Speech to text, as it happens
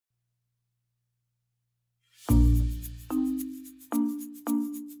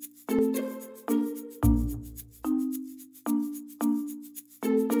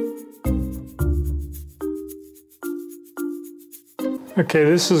Okay,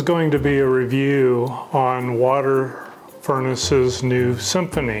 this is going to be a review on WaterFurnace's new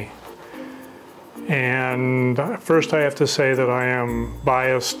Symphony. And first I have to say that I am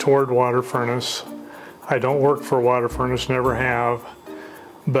biased toward WaterFurnace. I don't work for WaterFurnace, never have.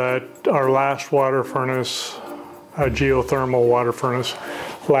 But our last WaterFurnace, a geothermal water furnace,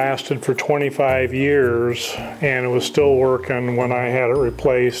 lasted for 25 years and it was still working when I had it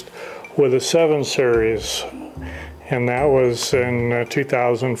replaced with a 7 series. And that was in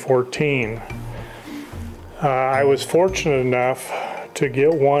 2014. I was fortunate enough to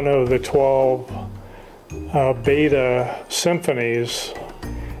get one of the 12 beta Symphonies.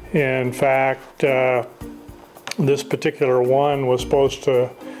 In fact, this particular one was supposed to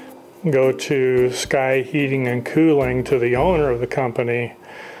go to Sky Heating and Cooling, to the owner of the company,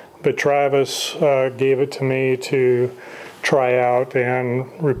 but Travis gave it to me to try out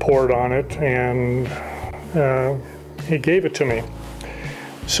and report on it, and he gave it to me.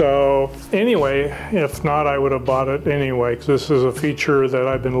 So anyway, if not, I would have bought it anyway, because this is a feature that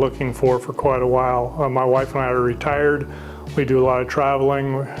I've been looking for quite a while. My wife and I are retired. We do a lot of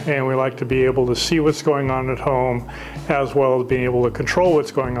traveling, and we like to be able to see what's going on at home, as well as being able to control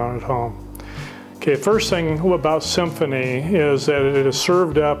what's going on at home. Okay, first thing about Symphony is that it is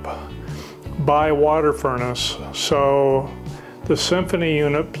served up by WaterFurnace. So the Symphony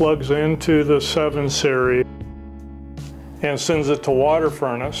unit plugs into the 7 series and sends it to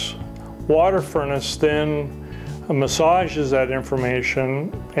WaterFurnace. WaterFurnace then massages that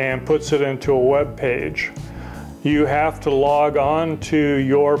information and puts it into a web page. You have to log on to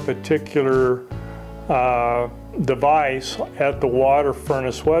your particular device at the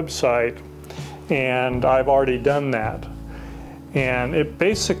WaterFurnace website, and I've already done that. And it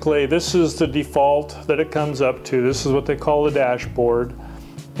basically, this is the default that it comes up to. This is what they call the dashboard,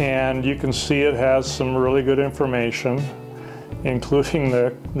 and you can see it has some really good information, including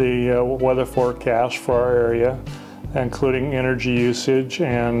the weather forecast for our area, including energy usage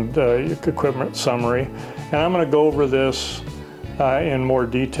and equipment summary. And I'm going to go over this in more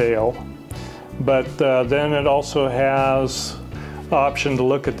detail. But then it also has the option to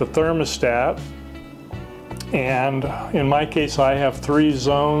look at the thermostat. And in my case, I have 3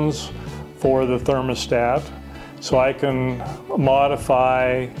 zones for the thermostat. So I can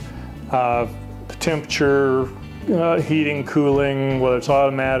modify the temperature, heating, cooling, whether it's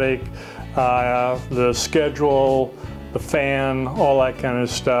automatic, the schedule, the fan, all that kind of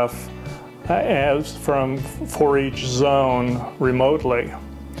stuff, for each zone remotely.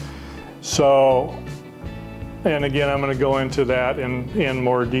 So, and again, I'm going to go into that in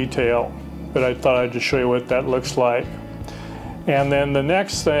more detail, but I thought I'd just show you what that looks like. And then the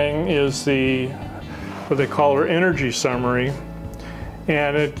next thing is what they call our energy summary.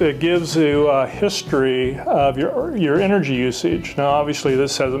 And it gives you a history of your energy usage. Now, obviously,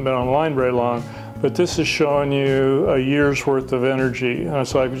 this hasn't been online very long, but this is showing you a year's worth of energy.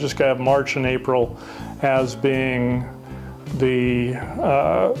 So I've just got March and April as being the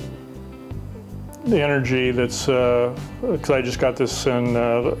energy that's, because I just got this in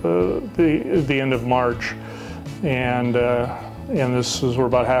the end of March, and we're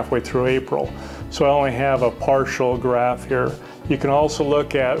about halfway through April. So I only have a partial graph here. You can also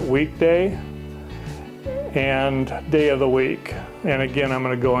look at weekday and day of the week. And again, I'm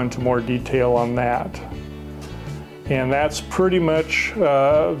going to go into more detail on that. And that's pretty much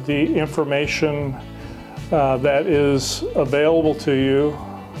the information that is available to you.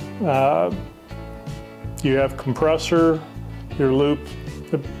 You have compressor, your loop,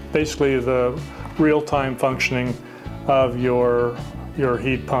 basically the real-time functioning of your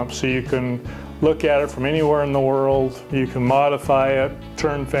heat pump. So you can look at it from anywhere in the world. You can modify it,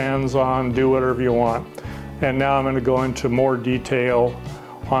 turn fans on, do whatever you want. And now I'm going to go into more detail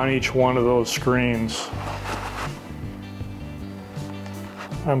on each one of those screens.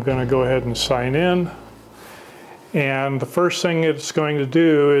 I'm going to go ahead and sign in. And the first thing it's going to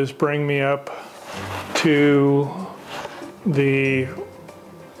do is bring me up to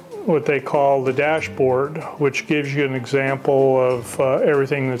what they call the dashboard, which gives you an example of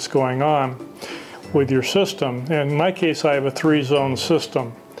everything that's going on with your system. And in my case, I have a 3-zone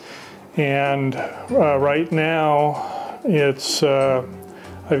system. And right now, it's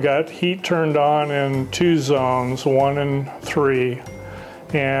I've got heat turned on in 2 zones, 1 and 3.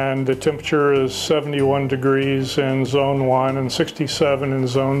 And the temperature is 71 degrees in zone 1 and 67 in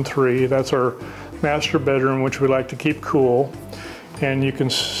zone 3. That's our master bedroom, which we like to keep cool. And you can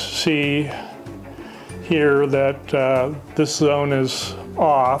see here that this zone is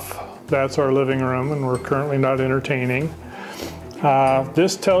off. That's our living room, and we're currently not entertaining.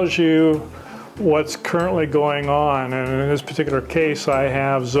 This tells you what's currently going on, and in this particular case I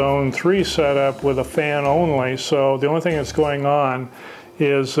have zone 3 set up with a fan only, so the only thing that's going on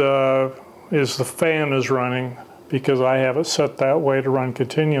is the fan is running because I have it set that way to run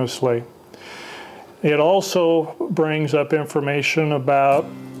continuously. It also brings up information about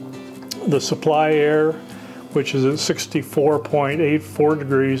the supply air, which is at 64.84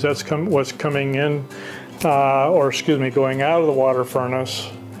 degrees. That's what's coming in, or excuse me, going out of the water furnace.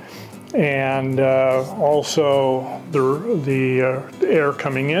 And also the air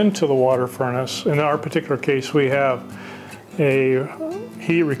coming into the water furnace. In our particular case, we have a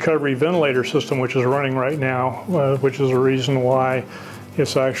heat recovery ventilator system which is running right now, which is a reason why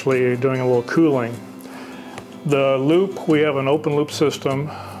it's actually doing a little cooling. The loop, we have an open loop system,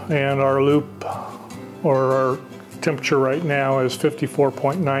 and our loop, or our temperature right now, is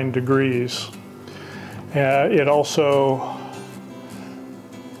 54.9 degrees. It also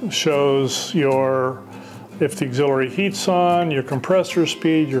shows if the auxiliary heat's on, your compressor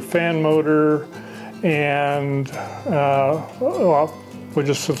speed, your fan motor, and well, we've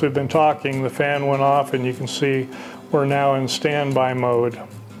just since we've been talking, the fan went off, and you can see we're now in standby mode.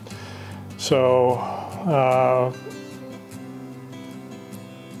 So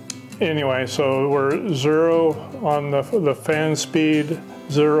anyway, so we're 0 on the fan speed,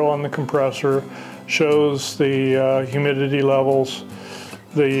 0 on the compressor, shows the humidity levels,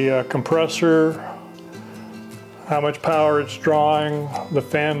 the compressor, how much power it's drawing, the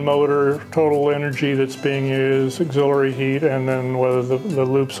fan motor, total energy that's being used, auxiliary heat, and then whether the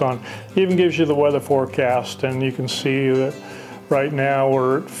loop's on. It even gives you the weather forecast, and you can see that right now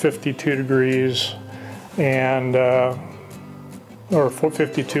we're at 52 degrees, and or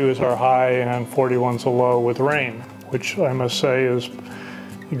 52 is our high and 41's a low with rain, which I must say is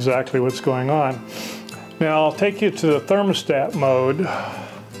exactly what's going on. Now I'll take you to the thermostat mode.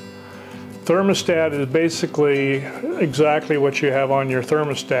 Thermostat is basically exactly what you have on your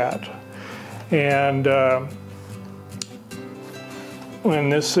thermostat. And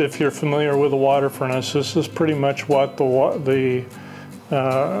this, if you're familiar with the water furnace, this is pretty much what the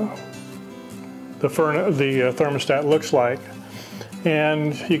thermostat looks like.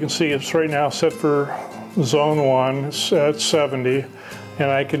 And you can see it's right now set for zone 1, it's at 70,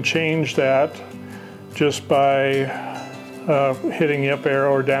 and I can change that just by hitting the up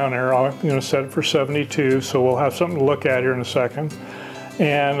arrow or down arrow. I'm going to set it for 72, so we'll have something to look at here in a second.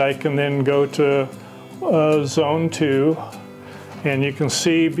 And I can then go to zone 2, and you can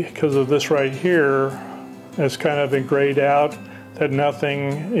see because of this right here, it's kind of been grayed out, that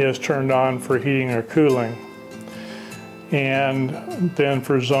nothing is turned on for heating or cooling. And then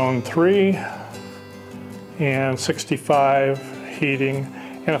for zone 3 and 65 heating.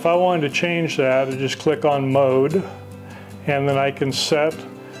 And if I wanted to change that, I just click on mode, and then I can set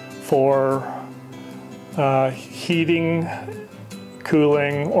for heating,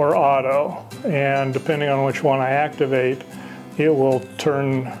 cooling, or auto. And depending on which one I activate, it will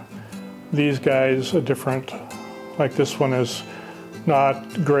turn these guys a different, like this one is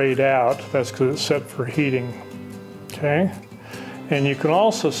not grayed out. That's because it's set for heating. Okay? And you can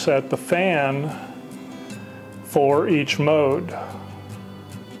also set the fan for each mode.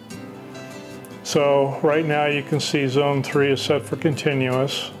 So right now you can see zone 3 is set for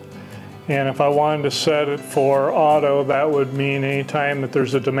continuous, and if I wanted to set it for auto, that would mean anytime that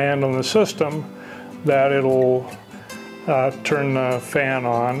there's a demand on the system that it'll turn the fan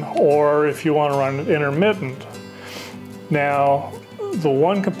on, or if you want to run it intermittent. Now the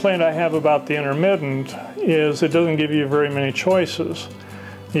one complaint I have about the intermittent is it doesn't give you very many choices.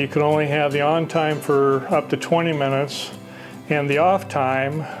 You can only have the on time for up to 20 minutes, and the off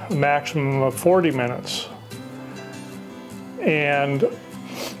time, a maximum of 40 minutes. And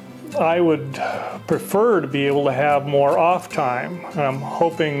I would prefer to be able to have more off time. And I'm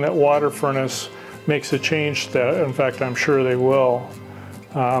hoping that WaterFurnace makes a change to that. In fact, I'm sure they will.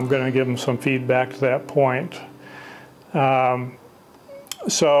 I'm going to give them some feedback to that point.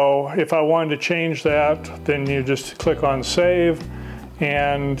 So if I wanted to change that, then you just click on save,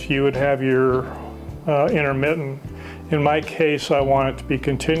 and you would have your intermittent. In my case, I want it to be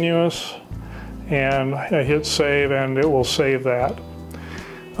continuous, and I hit save, and it will save that.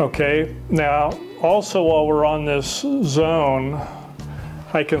 Okay, now also while we're on this zone,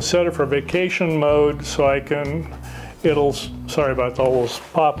 I can set it for vacation mode, so I can, sorry about all those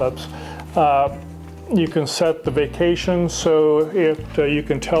pop-ups. You can set the vacation so you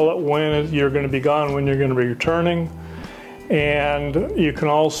can tell it when you're going to be gone, when you're going to be returning. And you can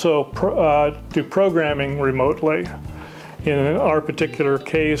also do programming remotely. In our particular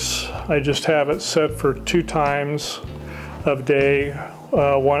case, I just have it set for 2 times of day.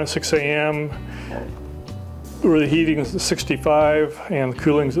 One at 6 a.m. where the heating is at 65 and the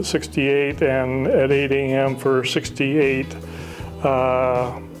cooling is at 68, and at 8 a.m. for 68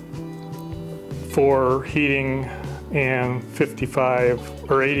 for heating and 55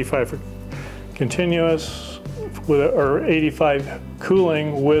 or 85 for continuous, or 85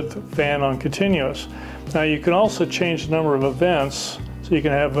 cooling with fan on continuous. Now you can also change the number of events, so you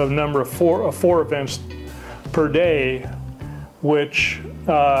can have a number of four events per day, which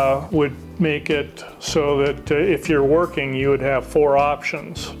would make it so that if you're working, you would have 4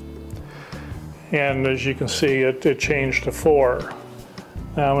 options. And as you can see, it changed to 4.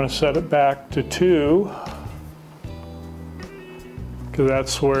 Now I'm going to set it back to 2, because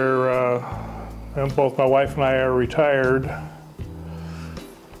that's where both my wife and I are retired.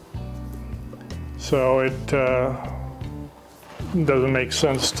 So it doesn't make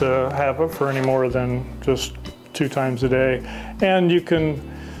sense to have it for any more than just 2 times a day. And you can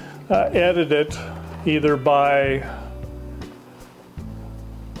edit it either by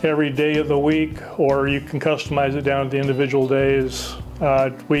every day of the week, or you can customize it down to the individual days,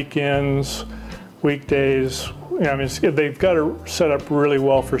 weekends, weekdays. I mean, they've got it set up really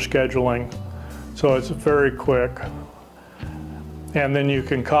well for scheduling, so it's very quick. And then you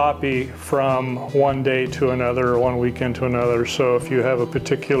can copy from one day to another, or one weekend to another. So if you have a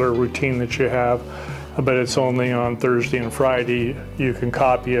particular routine that you have, but it's only on Thursday and Friday, you can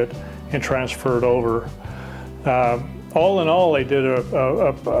copy it and transfer it over. All in all, they did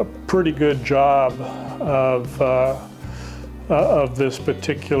a pretty good job of this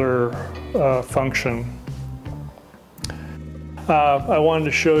particular function. I wanted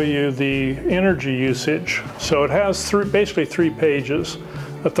to show you the energy usage. So it has basically 3 pages: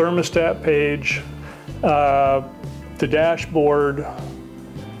 a thermostat page, the dashboard,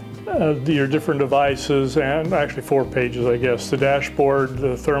 your different devices, and actually 4 pages, I guess. The dashboard,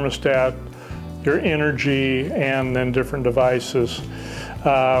 the thermostat, your energy, and then different devices.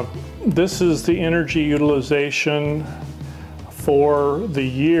 This is the energy utilization for the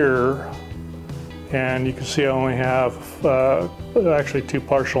year, and you can see I only have actually 2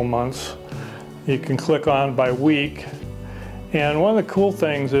 partial months. You can click on by week, and one of the cool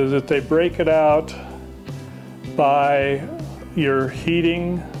things is that they break it out by your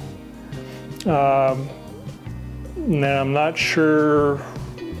heating. And I'm not sure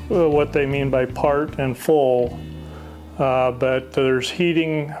what they mean by part and full, but there's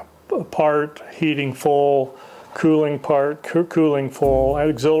heating part, heating full, cooling part, cooling full,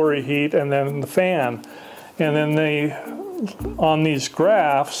 auxiliary heat, and then the fan. And then on these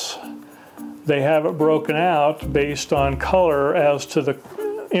graphs, they have it broken out based on color as to the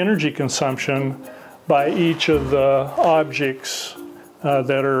energy consumption by each of the objects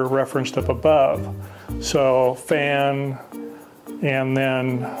that are referenced up above. So fan, and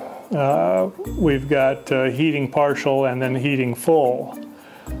then we've got heating partial, and then heating full.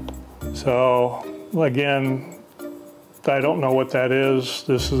 So again, I don't know what that is.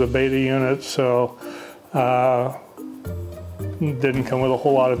 This is a beta unit, so didn't come with a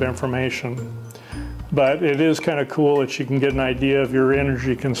whole lot of information. But it is kind of cool that you can get an idea of your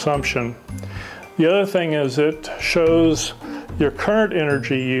energy consumption. The other thing is it shows your current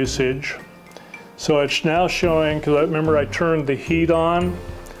energy usage. So it's now showing, because I remember I turned the heat on.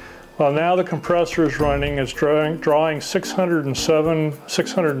 Well, now the compressor is running. It's drawing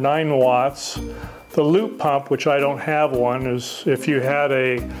 609 watts. The loop pump, which I don't have one, is if you had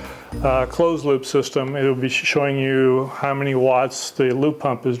a closed loop system, it would be showing you how many watts the loop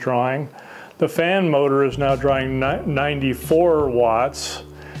pump is drawing. The fan motor is now drawing 94 watts,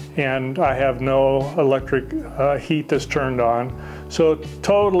 and I have no electric heat that's turned on. So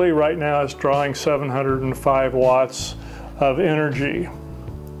totally right now it's drawing 705 watts of energy.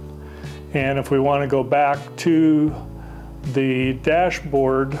 And if we want to go back to the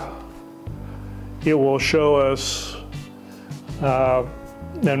dashboard, it will show us, and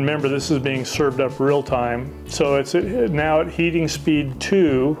remember this is being served up real time, so it's now at heating speed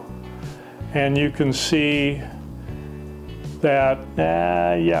 2, and you can see that,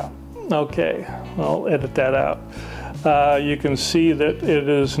 yeah, okay, I'll edit that out. You can see that it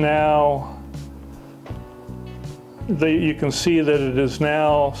is now,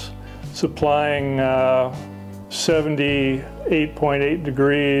 supplying 78.8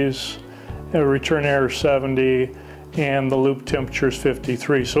 degrees, return air 70, and the loop temperature is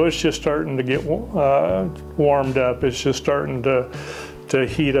 53. So it's just starting to get warmed up. It's just starting to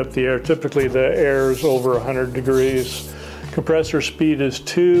heat up the air. Typically the air is over 100 degrees. Compressor speed is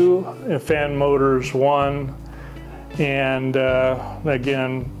 2, and fan motor is 1. And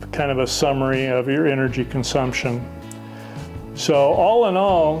again, kind of a summary of your energy consumption. So all in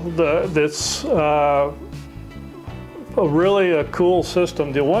all, that's really a cool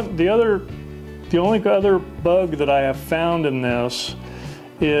system. The only other bug that I have found in this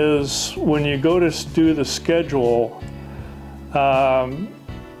is when you go to do the schedule,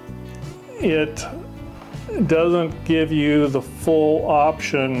 it doesn't give you the full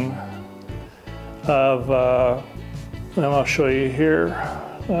option of, and I'll show you here.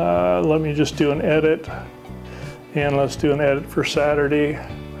 Let me just do an edit, and let's do an edit for Saturday.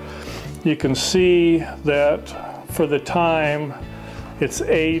 You can see that for the time it's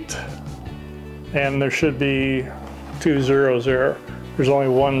 8, and there should be 2 zeros there. There's only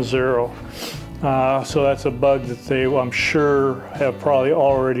 1 0. So that's a bug that they, I'm sure, have probably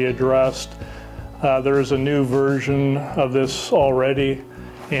already addressed. There is a new version of this already,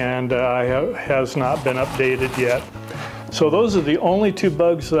 and has not been updated yet. So those are the only 2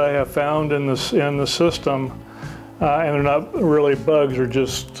 bugs that I have found in the system, and they're not really bugs, they're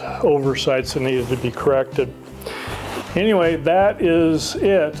just oversights that needed to be corrected. Anyway, that is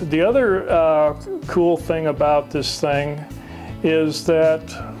it. The other cool thing about this thing is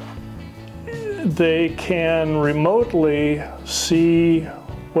that they can remotely see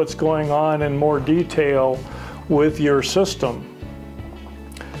what's going on in more detail with your system.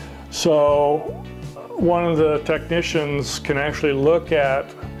 So one of the technicians can actually look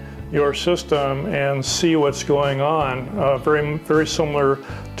at your system and see what's going on, very similar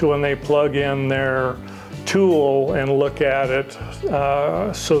to when they plug in their tool and look at it,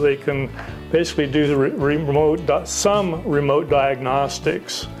 so they can basically do the some remote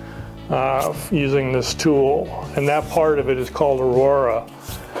diagnostics using this tool. And that part of it is called Aurora,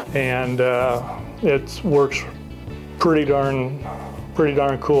 and it works pretty darn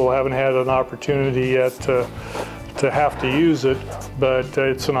cool. I haven't had an opportunity yet to have to use it, but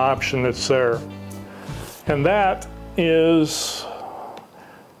it's an option that's there. And that is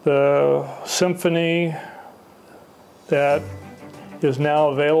the Symphony that is now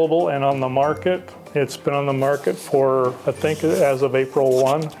available and on the market. It's been on the market for, I think, as of April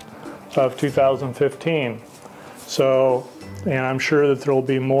 1 of 2015. So, and I'm sure that there will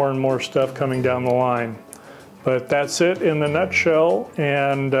be more and more stuff coming down the line. But that's it in the nutshell,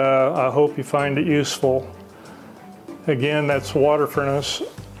 and I hope you find it useful. Again, that's WaterFurnace.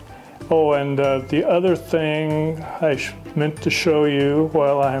 Oh, and the other thing I meant to show you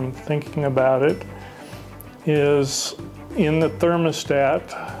while I'm thinking about it is in the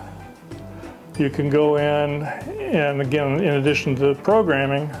thermostat, you can go in, and again, in addition to the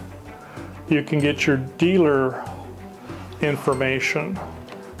programming, you can get your dealer information.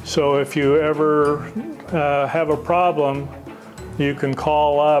 So if you ever have a problem, you can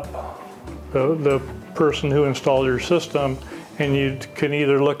call up the person who installed your system, and you can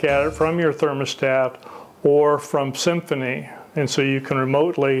either look at it from your thermostat or from Symphony. And so you can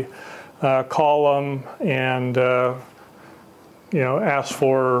remotely call them and ask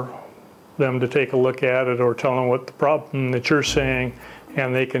for them to take a look at it, or tell them what the problem that you're seeing,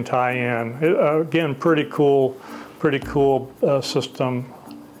 and they can tie in. Again, pretty cool system.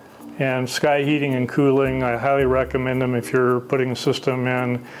 And Sky Heating and Cooling, I highly recommend them if you're putting a system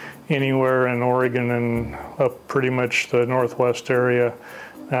in anywhere in Oregon and up pretty much the Northwest area.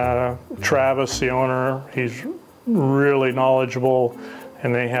 Travis, the owner, he's really knowledgeable,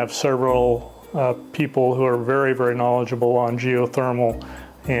 and they have several people who are very, very knowledgeable on geothermal,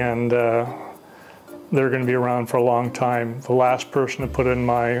 and they're going to be around for a long time. The last person to put in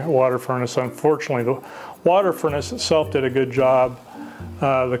my water furnace, unfortunately, the water furnace itself did a good job.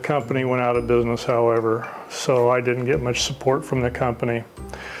 The company went out of business, however, so I didn't get much support from the company.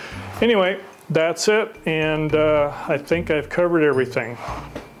 Anyway, that's it, and I think I've covered everything.